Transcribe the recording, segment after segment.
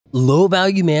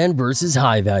Low-value man versus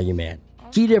high-value man.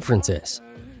 Key differences.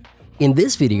 In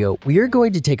this video, we are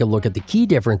going to take a look at the key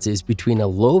differences between a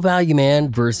low-value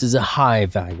man versus a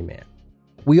high-value man.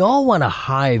 We all want a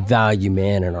high-value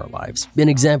man in our lives. An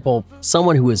example,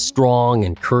 someone who is strong,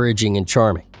 encouraging, and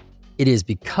charming. It is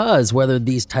because whether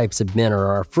these types of men are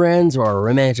our friends or our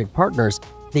romantic partners,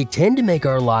 they tend to make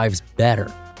our lives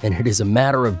better, and it is a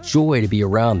matter of joy to be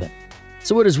around them.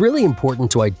 So it is really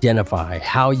important to identify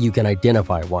how you can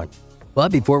identify one.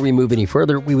 But before we move any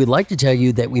further, we would like to tell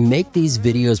you that we make these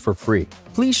videos for free.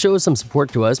 Please show some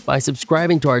support to us by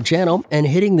subscribing to our channel and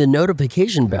hitting the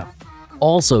notification bell.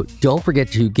 Also, don't forget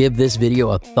to give this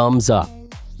video a thumbs up.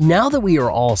 Now that we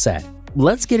are all set,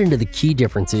 let's get into the key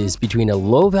differences between a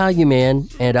low-value man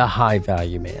and a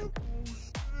high-value man.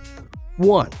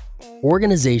 1.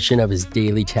 Organization of his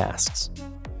daily tasks.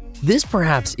 This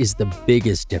perhaps is the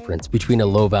biggest difference between a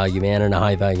low-value man and a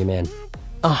high-value man.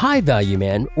 A high-value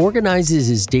man organizes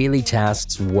his daily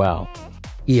tasks well.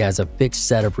 He has a fixed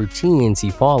set of routines he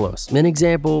follows. An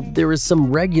example, there is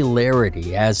some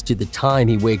regularity as to the time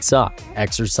he wakes up,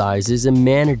 exercises, and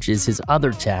manages his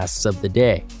other tasks of the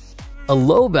day. A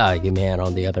low-value man,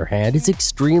 on the other hand, is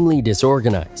extremely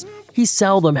disorganized. He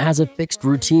seldom has a fixed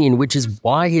routine, which is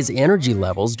why his energy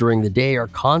levels during the day are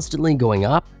constantly going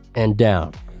up and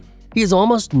down. He has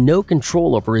almost no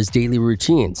control over his daily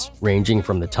routines, ranging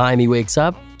from the time he wakes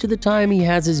up to the time he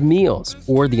has his meals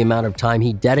or the amount of time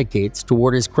he dedicates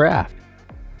toward his craft.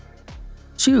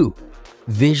 2.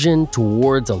 Vision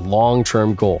towards a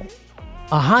long-term goal.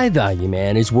 A high-value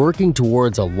man is working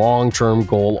towards a long-term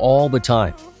goal all the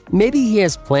time. Maybe he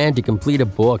has planned to complete a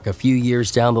book a few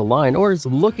years down the line or is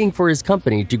looking for his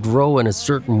company to grow in a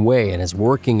certain way and is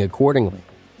working accordingly.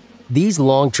 These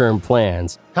long-term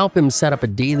plans help him set up a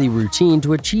daily routine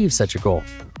to achieve such a goal.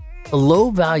 A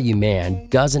low-value man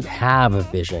doesn't have a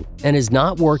vision and is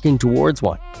not working towards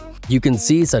one. You can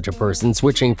see such a person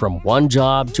switching from one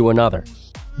job to another.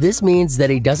 This means that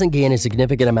he doesn't gain a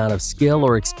significant amount of skill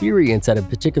or experience at a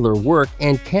particular work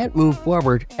and can't move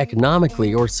forward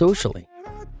economically or socially.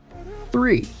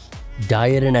 3.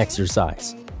 Diet and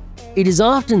exercise. It is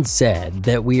often said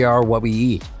that we are what we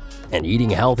eat. And eating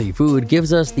healthy food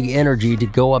gives us the energy to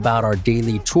go about our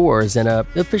daily chores in an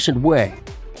efficient way.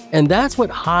 And that's what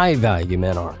high-value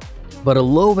men are. But a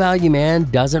low-value man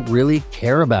doesn't really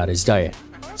care about his diet,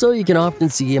 so you can often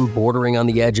see him bordering on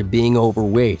the edge of being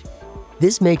overweight.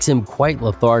 This makes him quite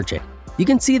lethargic. You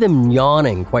can see them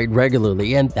yawning quite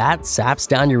regularly, and that saps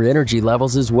down your energy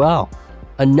levels as well.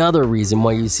 Another reason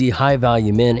why you see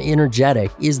high-value men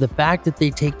energetic is the fact that they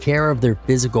take care of their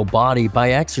physical body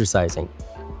by exercising.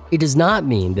 It does not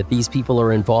mean that these people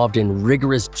are involved in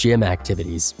rigorous gym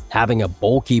activities, having a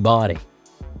bulky body.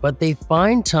 But they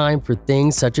find time for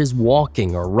things such as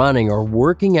walking or running or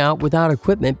working out without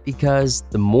equipment because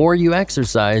the more you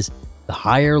exercise, the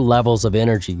higher levels of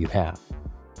energy you have.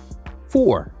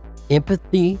 4.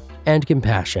 Empathy and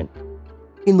compassion.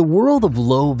 In the world of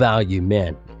low-value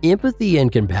men, empathy and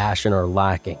compassion are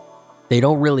lacking. They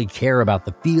don't really care about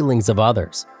the feelings of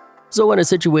others. So in a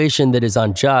situation that is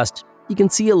unjust, you can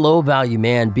see a low-value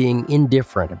man being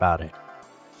indifferent about it.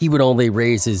 He would only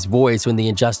raise his voice when the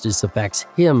injustice affects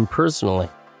him personally.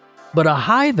 But a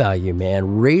high-value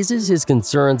man raises his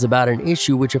concerns about an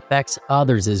issue which affects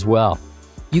others as well.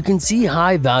 You can see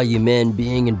high-value men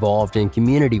being involved in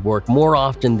community work more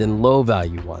often than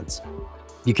low-value ones.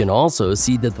 You can also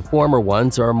see that the former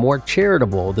ones are more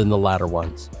charitable than the latter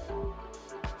ones.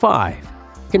 5.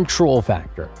 Control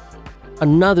factor.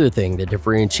 Another thing that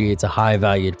differentiates a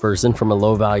high-valued person from a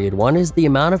low-valued one is the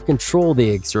amount of control they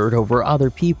exert over other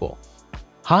people.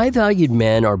 High-valued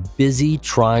men are busy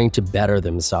trying to better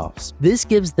themselves. This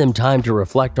gives them time to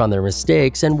reflect on their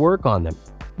mistakes and work on them.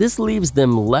 This leaves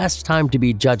them less time to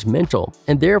be judgmental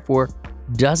and therefore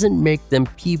doesn't make them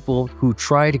people who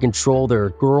try to control their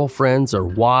girlfriends or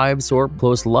wives or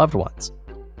close loved ones.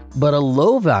 But a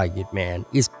low-valued man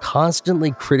is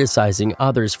constantly criticizing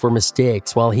others for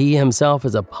mistakes while he himself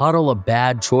is a puddle of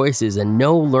bad choices and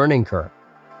no learning curve.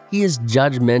 He is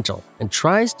judgmental and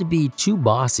tries to be too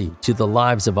bossy to the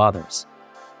lives of others.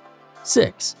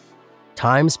 6.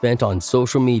 Time spent on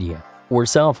social media or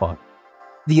cell phone.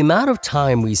 The amount of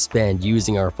time we spend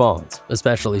using our phones,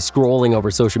 especially scrolling over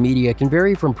social media, can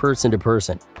vary from person to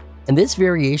person. And this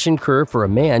variation curve for a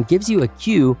man gives you a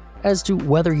cue as to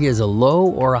whether he is a low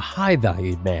or a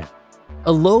high-valued man.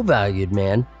 A low-valued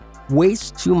man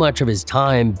wastes too much of his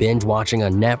time binge-watching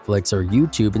on Netflix or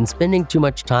YouTube and spending too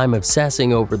much time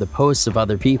obsessing over the posts of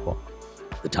other people.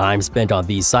 The time spent on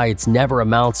these sites never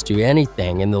amounts to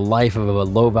anything in the life of a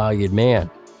low-valued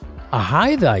man. A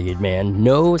high-valued man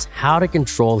knows how to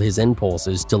control his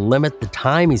impulses to limit the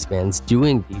time he spends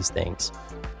doing these things.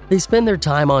 They spend their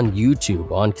time on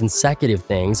YouTube on consecutive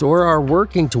things or are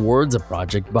working towards a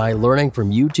project by learning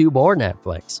from YouTube or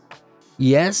Netflix.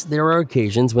 Yes, there are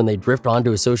occasions when they drift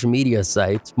onto a social media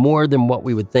site more than what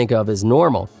we would think of as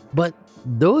normal, but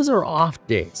those are off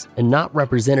days and not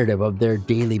representative of their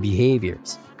daily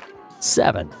behaviors.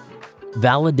 7.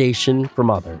 Validation from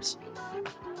others.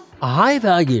 A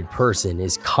high-valued person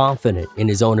is confident in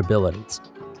his own abilities.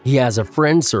 He has a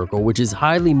friend circle which is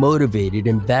highly motivated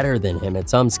and better than him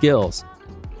at some skills.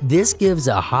 This gives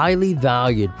a highly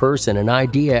valued person an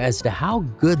idea as to how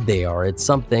good they are at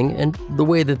something and the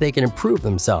way that they can improve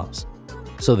themselves,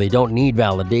 so they don't need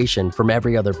validation from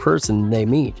every other person they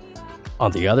meet.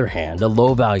 On the other hand, a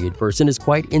low-valued person is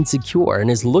quite insecure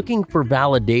and is looking for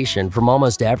validation from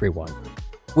almost everyone.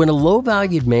 When a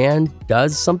low-valued man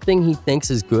does something he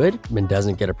thinks is good and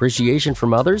doesn't get appreciation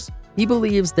from others, he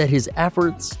believes that his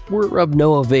efforts were of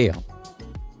no avail.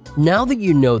 Now that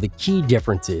you know the key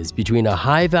differences between a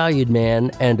high-valued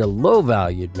man and a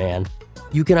low-valued man,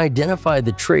 you can identify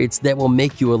the traits that will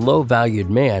make you a low-valued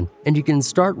man, and you can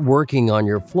start working on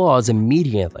your flaws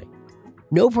immediately.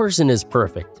 No person is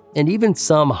perfect, and even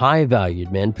some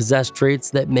high-valued men possess traits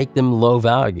that make them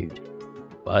low-valued.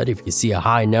 But if you see a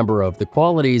high number of the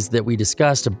qualities that we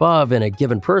discussed above in a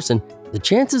given person, the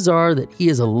chances are that he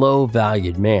is a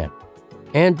low-valued man.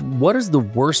 And what is the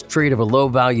worst trait of a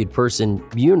low-valued person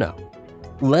you know?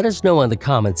 Let us know in the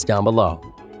comments down below.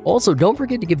 Also, don't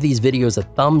forget to give these videos a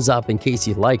thumbs up in case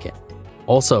you like it.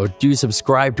 Also, do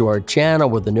subscribe to our channel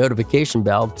with the notification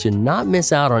bell to not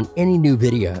miss out on any new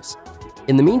videos.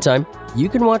 In the meantime, you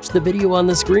can watch the video on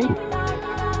the screen.